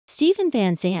Steven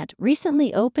Van Zandt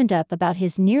recently opened up about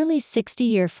his nearly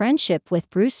 60-year friendship with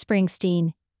Bruce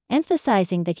Springsteen,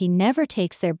 emphasizing that he never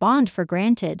takes their bond for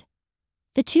granted.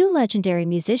 The two legendary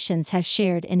musicians have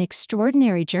shared an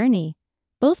extraordinary journey,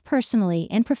 both personally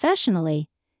and professionally,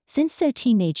 since their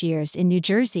teenage years in New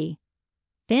Jersey.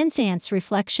 Van Zandt's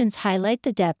reflections highlight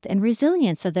the depth and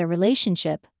resilience of their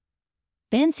relationship.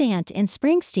 Van Zandt and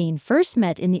Springsteen first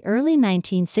met in the early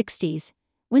 1960s,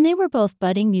 when they were both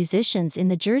budding musicians in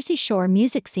the Jersey Shore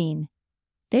music scene.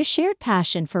 Their shared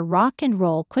passion for rock and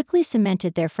roll quickly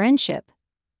cemented their friendship.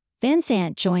 Van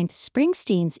Zandt joined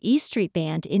Springsteen's E Street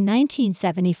Band in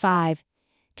 1975,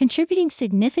 contributing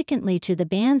significantly to the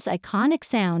band's iconic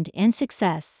sound and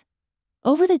success.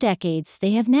 Over the decades,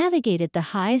 they have navigated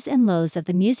the highs and lows of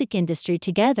the music industry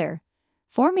together,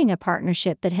 forming a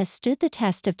partnership that has stood the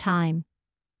test of time.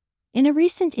 In a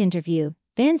recent interview,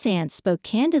 Van Zandt spoke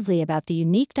candidly about the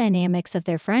unique dynamics of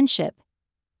their friendship.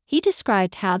 He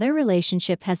described how their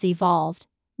relationship has evolved,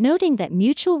 noting that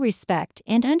mutual respect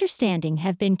and understanding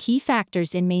have been key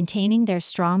factors in maintaining their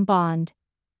strong bond.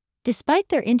 Despite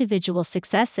their individual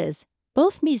successes,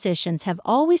 both musicians have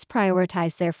always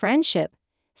prioritized their friendship,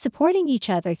 supporting each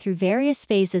other through various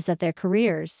phases of their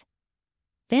careers.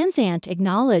 Van Zandt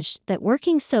acknowledged that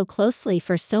working so closely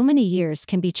for so many years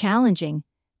can be challenging,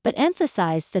 but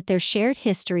emphasized that their shared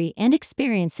history and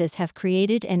experiences have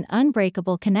created an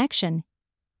unbreakable connection.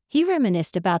 He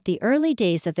reminisced about the early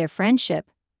days of their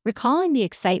friendship, recalling the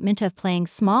excitement of playing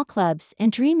small clubs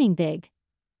and dreaming big.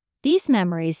 These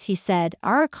memories, he said,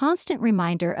 are a constant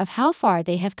reminder of how far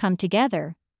they have come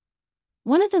together.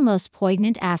 One of the most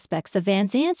poignant aspects of Van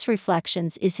Zandt's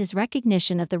reflections is his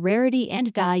recognition of the rarity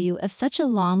and value of such a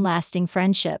long-lasting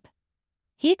friendship.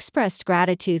 He expressed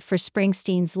gratitude for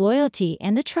Springsteen's loyalty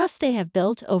and the trust they have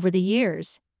built over the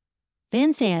years.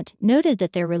 Van Zandt noted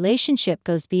that their relationship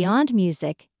goes beyond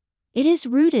music. It is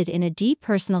rooted in a deep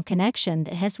personal connection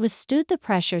that has withstood the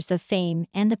pressures of fame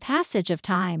and the passage of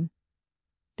time.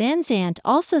 Van Zandt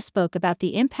also spoke about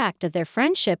the impact of their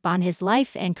friendship on his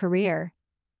life and career.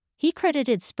 He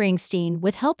credited Springsteen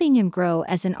with helping him grow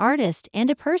as an artist and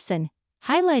a person,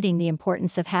 highlighting the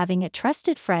importance of having a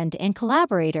trusted friend and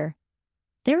collaborator.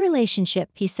 Their relationship,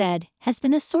 he said, has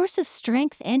been a source of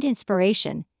strength and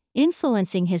inspiration,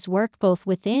 influencing his work both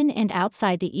within and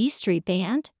outside the E Street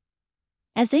Band.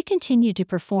 As they continue to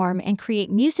perform and create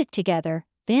music together,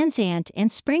 Van Zandt and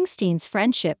Springsteen's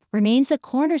friendship remains a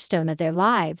cornerstone of their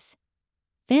lives.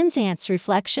 Van Zandt's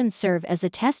reflections serve as a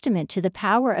testament to the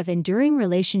power of enduring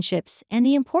relationships and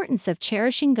the importance of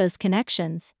cherishing those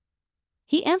connections.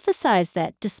 He emphasized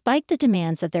that, despite the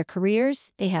demands of their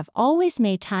careers, they have always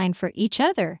made time for each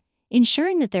other,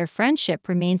 ensuring that their friendship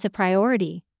remains a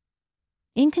priority.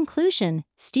 In conclusion,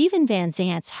 Steven Van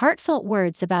Zandt's heartfelt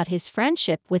words about his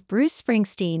friendship with Bruce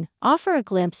Springsteen offer a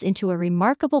glimpse into a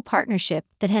remarkable partnership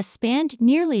that has spanned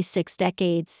nearly 6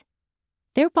 decades.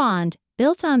 Their bond,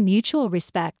 built on mutual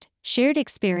respect, shared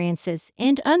experiences,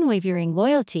 and unwavering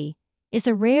loyalty, is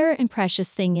a rare and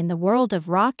precious thing in the world of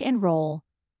rock and roll.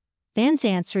 Van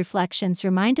Zandt's reflections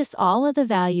remind us all of the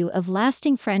value of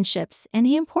lasting friendships and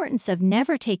the importance of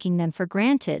never taking them for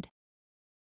granted.